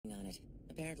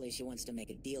Apparently she wants to make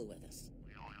a deal with us.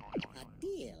 A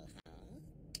deal, huh?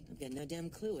 I've got no damn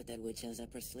clue what that witch has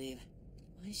up her sleeve.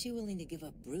 Why is she willing to give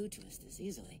up Brood to us this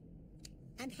easily?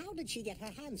 And how did she get her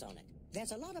hands on it?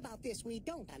 There's a lot about this we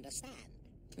don't understand.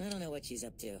 I don't know what she's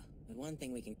up to, but one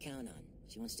thing we can count on.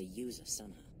 She wants to use us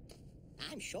somehow.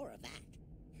 I'm sure of that.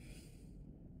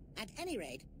 At any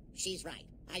rate, she's right.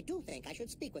 I do think I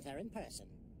should speak with her in person.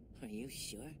 Are you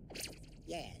sure?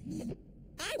 Yes.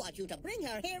 I want you to bring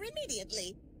her here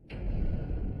immediately.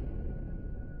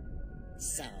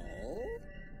 So?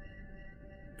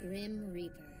 Grim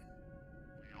Reaper.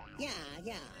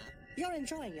 Yeah. You're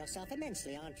enjoying yourself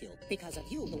immensely, aren't you? Because of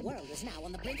you, the world is now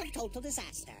on the brink of total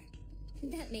disaster.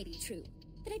 That may be true,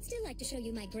 but I'd still like to show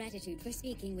you my gratitude for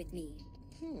speaking with me.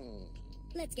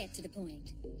 Let's get to the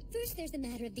point. First, there's the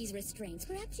matter of these restraints.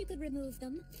 Perhaps you could remove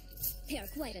them? They are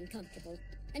quite uncomfortable.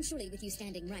 And surely with you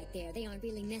standing right there, they aren't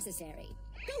really necessary.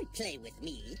 Don't play with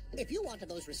me. If you wanted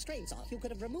those restraints off, you could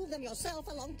have removed them yourself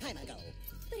a long time ago.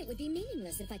 But it would be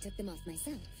meaningless if I took them off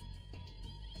myself.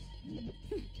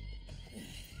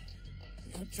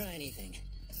 Don't try anything.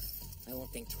 I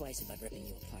won't think twice about ripping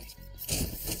you apart.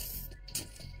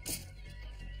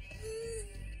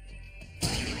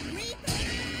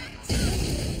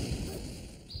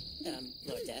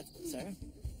 Lord Death, sir?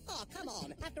 Oh, come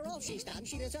on. After all she's done,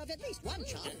 she deserved at least one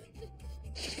chop.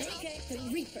 Okay. The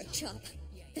Reaper chop.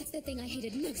 That's the thing I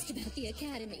hated most about the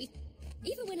Academy.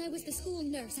 Even when I was the school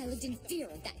nurse, I lived in fear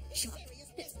of that chop.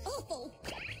 It's awful.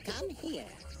 Come here.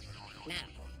 Now,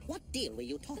 what deal were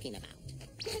you talking about?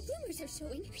 My rumors are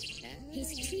showing.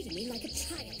 He's treating me like a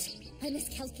child. I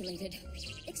miscalculated.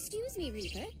 Excuse me,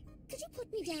 Reaper. Could you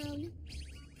put me down?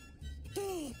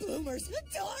 Oh, Bloomer's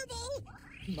adorable!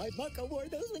 My Bucka wore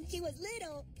those when she was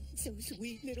little. So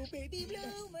sweet, little baby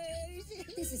Bloomers.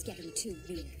 This is getting too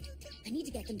weird. I need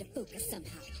to get them to focus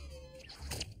somehow.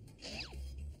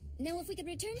 Now, if we could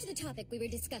return to the topic we were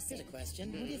discussing. Here's a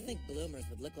question. What do you think bloomers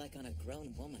would look like on a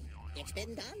grown woman? It's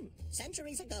been done.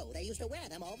 Centuries ago, they used to wear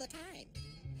them all the time.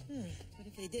 But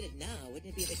if they did it now, wouldn't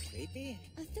it be a bit creepy?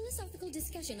 A philosophical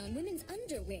discussion on women's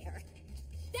underwear.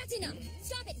 That's enough!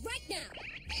 Stop it right now!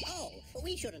 Oh,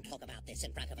 we shouldn't talk about this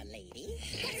in front of a lady.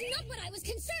 That's not what I was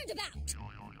concerned about!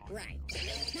 Right.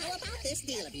 Now about this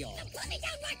deal of yours. Put me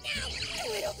down right now!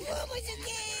 Little Bloomers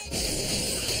again!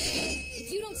 If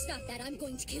you don't stop that, I'm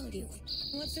going to kill you.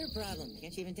 What's her problem?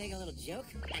 Can't she even take a little joke?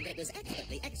 And it was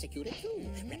expertly executed, too.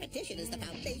 Repetition is the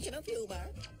foundation of humor.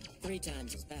 3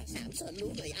 times is best.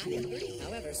 Absolutely, I agree.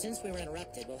 However, since we were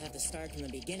interrupted, we'll have to start from the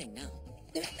beginning now.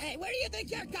 Hey, where do you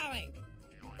think you're going?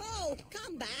 Oh,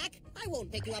 come back. I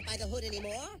won't pick you up by the hood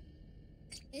anymore.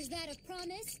 Is that a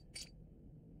promise?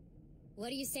 What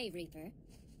do you say, Reaper?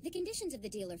 The conditions of the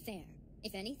deal are fair.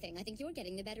 If anything, I think you're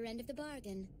getting the better end of the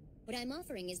bargain. What I'm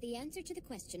offering is the answer to the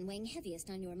question weighing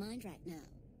heaviest on your mind right now.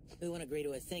 We won't agree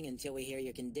to a thing until we hear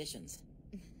your conditions.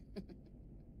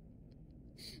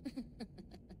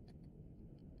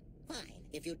 Fine.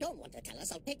 If you don't want to tell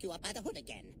us, I'll pick you up by the hood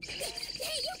again.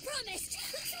 Hey, you promised!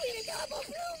 Sweet adorable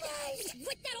Bloomers!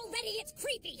 Quit that already, it's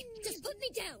creepy! Just put me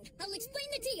down! I'll explain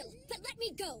the deal, but let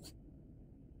me go!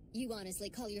 You honestly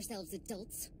call yourselves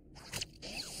adults?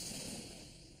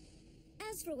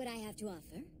 As for what I have to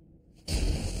offer,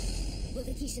 will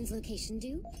the Kishin's location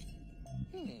do?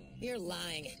 You're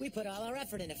lying. We put all our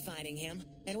effort into finding him,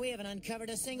 and we haven't uncovered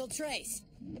a single trace.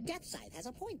 Deathscythe has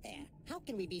a point there. How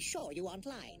can we be sure you aren't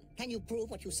lying? Can you prove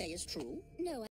what you say is true? No,